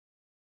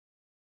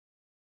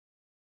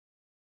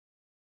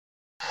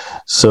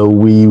So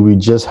we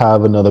just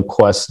have another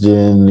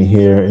question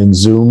here in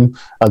Zoom.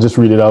 I'll just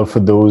read it out for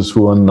those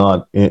who are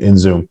not in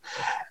Zoom.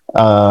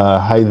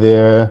 Hi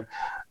there.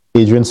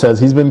 Adrian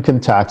says he's been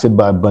contacted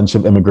by a bunch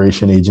of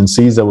immigration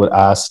agencies that would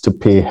ask to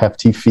pay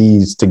hefty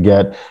fees to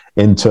get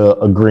into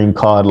a green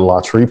card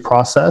lottery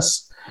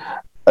process.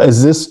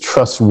 Is this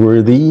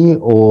trustworthy,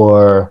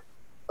 or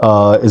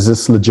is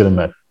this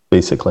legitimate,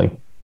 basically?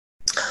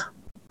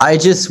 I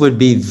just would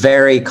be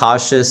very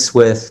cautious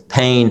with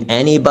paying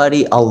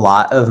anybody a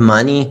lot of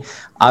money,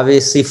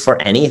 obviously, for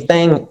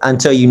anything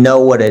until you know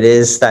what it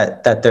is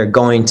that they're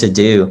going to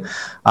do.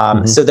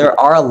 So there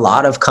are a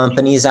lot of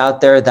companies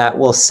out there that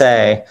will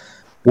say,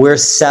 we're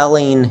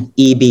selling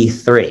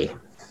EB3.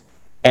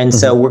 And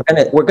so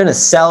we're gonna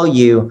sell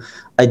you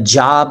a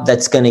job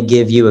that's gonna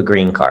give you a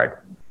green card.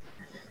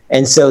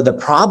 And so the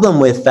problem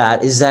with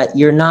that is that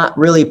you're not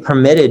really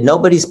permitted,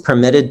 nobody's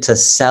permitted to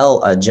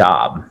sell a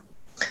job.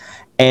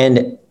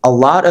 And a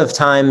lot of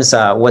times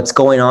what's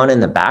going on in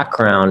the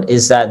background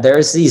is that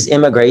there's these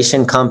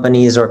immigration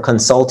companies or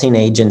consulting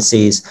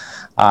agencies.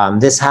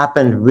 This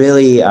happened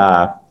really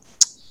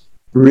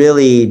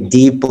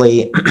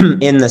deeply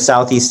in the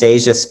Southeast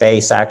Asia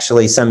space,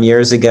 actually, some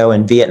years ago,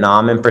 in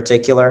Vietnam in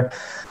particular.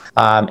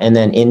 And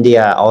then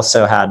India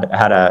also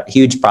had a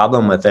huge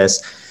problem with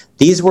this.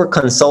 These were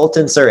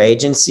consultants or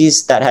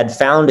agencies that had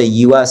found a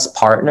U.S.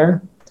 partner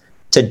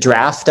to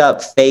draft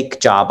up fake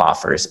job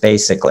offers,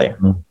 basically.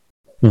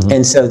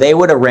 And so they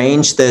would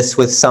arrange this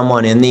with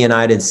someone in the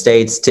United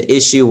States to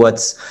issue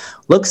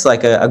looks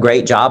like a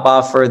great job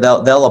offer.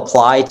 They'll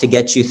apply to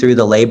get you through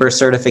the labor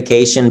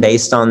certification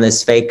based on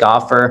this fake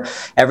offer.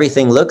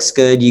 Everything looks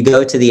good. You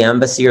go to the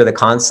embassy or the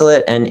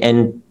consulate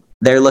and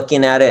they're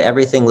looking at it.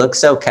 Everything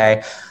looks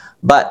okay.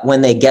 But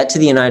when they get to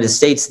the United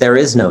States, there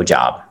is no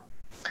job.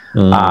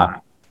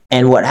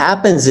 And what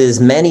happens is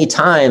many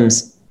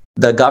times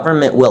the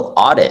government will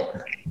audit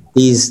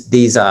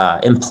these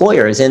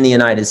employers in the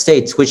United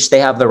States, which they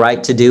have the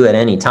right to do at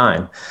any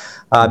time.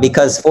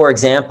 Because, for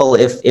example,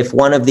 if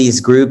one of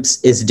these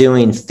groups is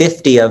doing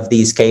 50 of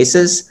these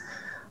cases,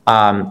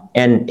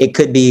 and it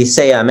could be,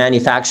 say, a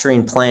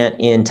manufacturing plant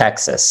in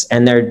Texas,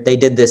 and they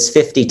did this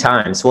 50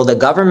 times, well, the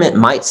government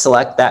might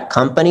select that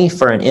company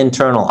for an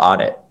internal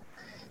audit.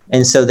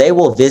 And so they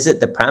will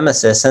visit the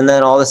premises, and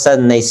then all of a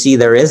sudden they see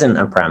there isn't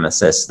a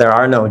premises. There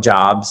are no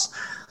jobs.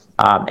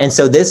 And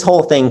so this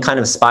whole thing kind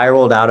of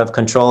spiraled out of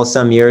control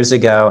some years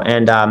ago,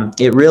 and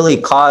it really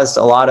caused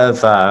a lot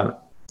of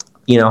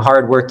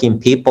hardworking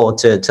people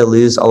to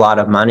lose a lot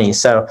of money.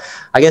 So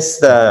I guess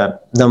the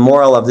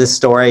moral of this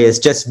story is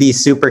just be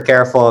super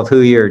careful of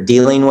who you're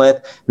dealing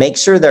with. Make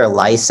sure they're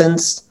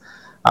licensed.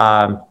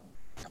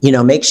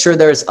 Make sure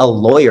there's a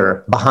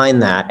lawyer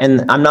behind that.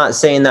 And I'm not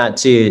saying that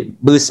to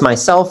boost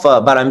myself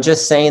up, but I'm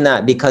just saying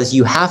that because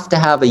you have to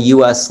have a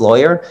U.S.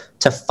 lawyer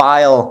to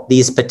file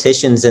these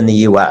petitions in the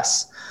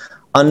U.S.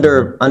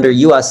 Under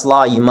U.S.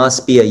 law, you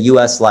must be a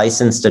U.S.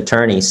 licensed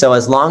attorney. So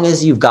as long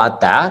as you've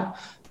got that,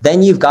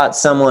 then you've got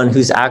someone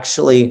who's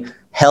actually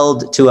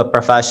held to a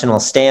professional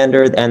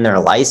standard and they're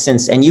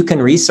licensed, and you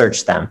can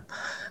research them.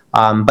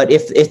 But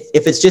if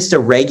it's just a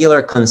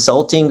regular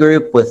consulting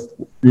group with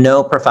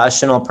no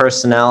professional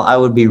personnel, I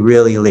would be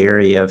really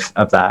leery of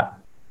that.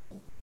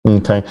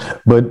 Okay.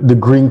 But the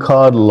green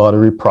card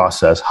lottery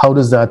process, how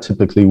does that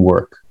typically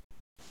work?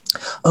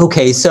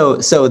 Okay, so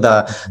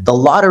the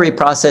lottery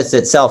process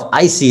itself,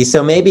 I see.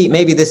 So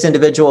maybe this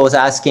individual was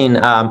asking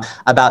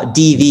about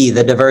DV,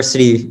 the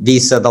diversity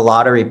visa, the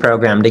lottery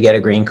program to get a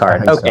green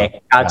card. Okay, so.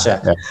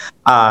 Gotcha.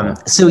 Yeah.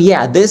 So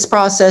this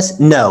process,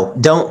 no,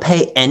 don't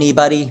pay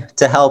anybody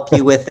to help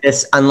you with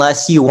this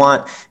unless you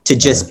want to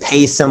just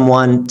pay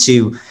someone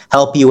to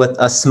help you with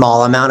a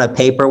small amount of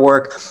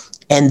paperwork.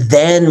 And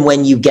then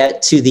when you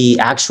get to the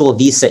actual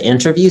visa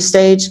interview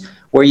stage,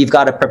 where you've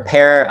got to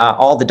prepare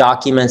all the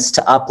documents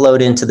to upload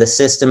into the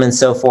system and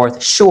so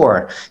forth,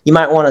 sure, you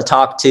might want to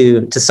talk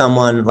to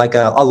someone like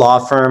a law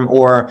firm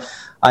or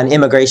an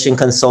immigration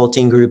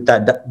consulting group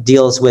that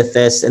deals with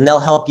this, and they'll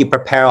help you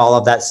prepare all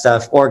of that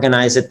stuff,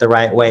 organize it the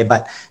right way.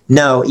 But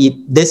no,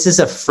 this is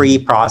a free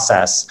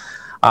process,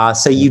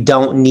 so you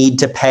don't need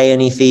to pay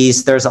any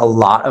fees. There's a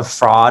lot of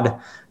fraud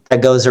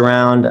that goes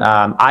around.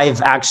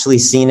 I've actually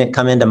seen it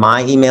come into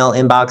my email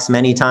inbox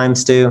many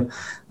times too.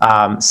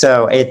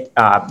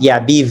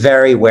 Be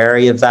very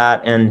wary of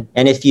that. And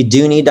if you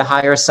do need to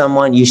hire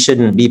someone, you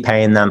shouldn't be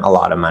paying them a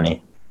lot of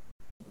money.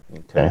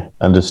 Okay,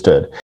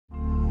 understood.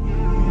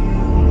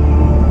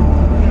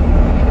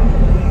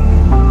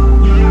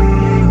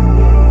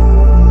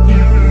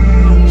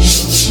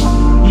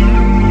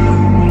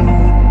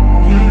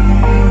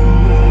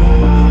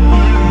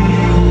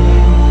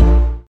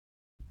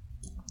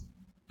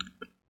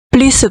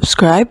 Please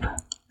subscribe,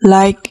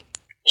 like,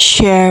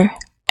 share,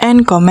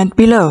 and comment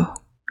below.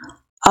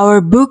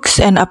 Our books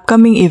and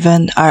upcoming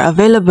events are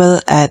available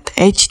at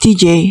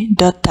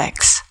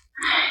htj.tax.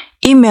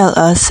 Email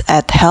us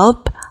at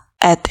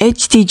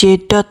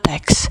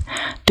help@htj.tax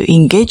to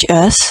engage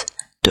us,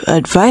 to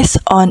advise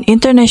on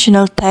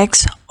international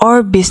tax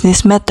or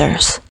business matters.